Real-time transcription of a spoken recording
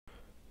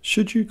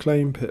Should you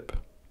claim PIP?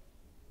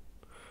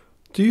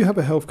 Do you have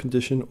a health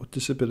condition or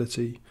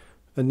disability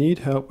and need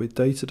help with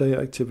day-to-day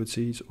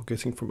activities or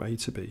getting from A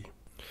to B?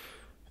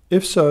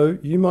 If so,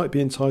 you might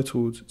be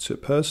entitled to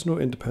Personal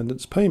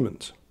Independence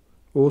Payment,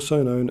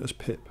 also known as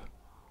PIP.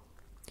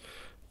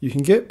 You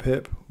can get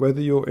PIP whether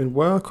you're in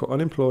work or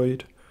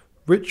unemployed,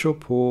 rich or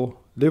poor,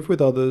 live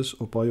with others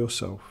or by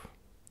yourself.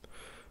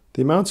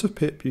 The amount of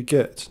PIP you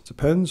get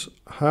depends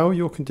how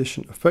your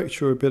condition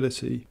affects your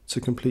ability to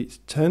complete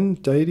 10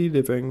 daily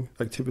living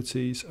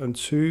activities and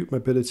 2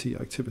 mobility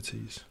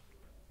activities.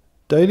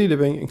 Daily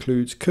living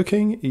includes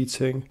cooking,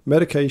 eating,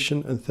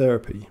 medication and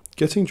therapy,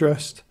 getting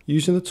dressed,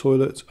 using the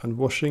toilet and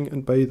washing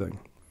and bathing.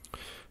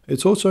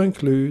 It also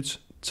includes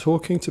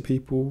talking to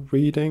people,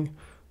 reading,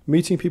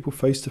 meeting people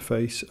face to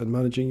face and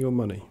managing your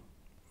money.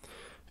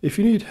 If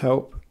you need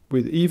help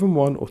with even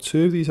 1 or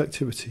 2 of these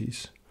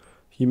activities,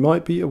 you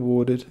might be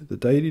awarded the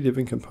daily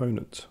living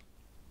component.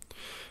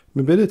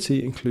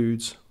 Mobility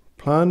includes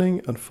planning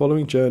and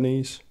following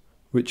journeys,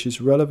 which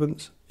is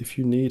relevant if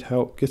you need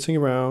help getting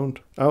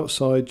around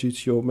outside due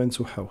to your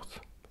mental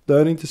health,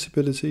 learning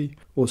disability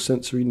or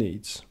sensory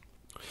needs.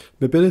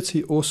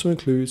 Mobility also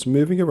includes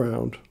moving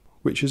around,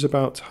 which is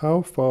about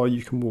how far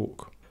you can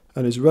walk,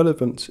 and is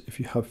relevant if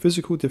you have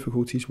physical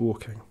difficulties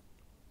walking.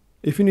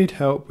 If you need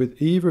help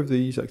with either of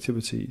these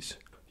activities,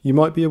 you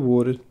might be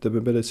awarded the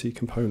mobility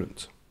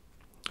component.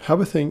 Have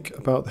a think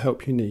about the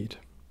help you need.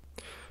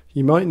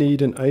 You might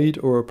need an aid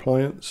or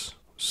appliance,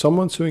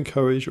 someone to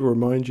encourage or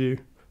remind you,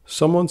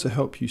 someone to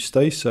help you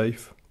stay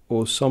safe,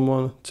 or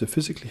someone to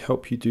physically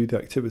help you do the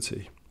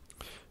activity.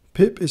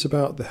 PIP is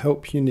about the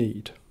help you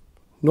need,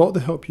 not the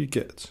help you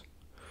get.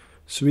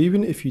 So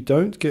even if you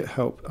don't get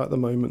help at the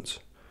moment,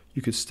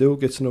 you could still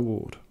get an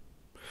award.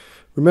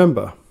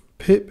 Remember,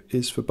 PIP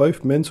is for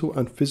both mental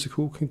and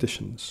physical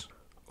conditions.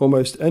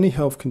 Almost any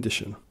health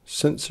condition,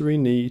 sensory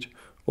need,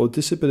 or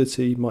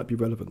disability might be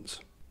relevant.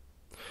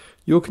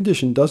 Your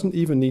condition doesn't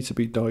even need to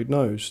be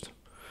diagnosed.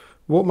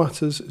 What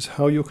matters is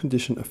how your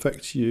condition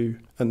affects you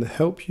and the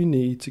help you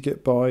need to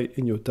get by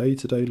in your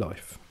day-to-day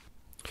life.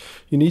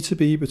 You need to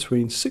be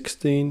between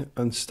 16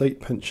 and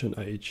state pension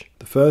age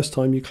the first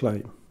time you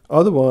claim.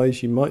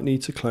 Otherwise, you might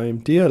need to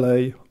claim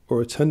DLA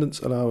or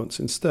attendance allowance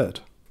instead.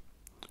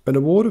 An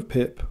award of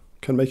PIP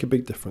can make a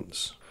big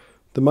difference.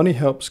 The money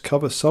helps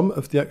cover some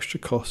of the extra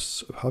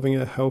costs of having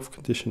a health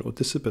condition or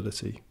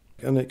disability,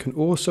 and it can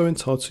also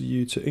entitle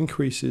you to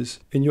increases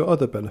in your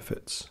other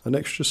benefits and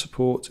extra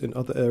support in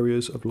other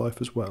areas of life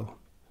as well.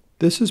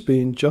 This has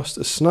been just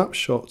a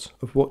snapshot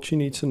of what you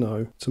need to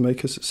know to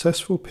make a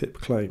successful PIP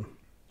claim.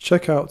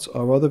 Check out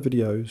our other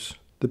videos,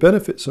 the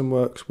Benefits and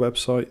Works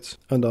website,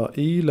 and our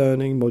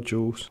e-learning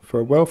modules for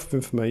a wealth of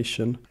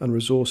information and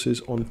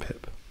resources on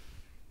PIP.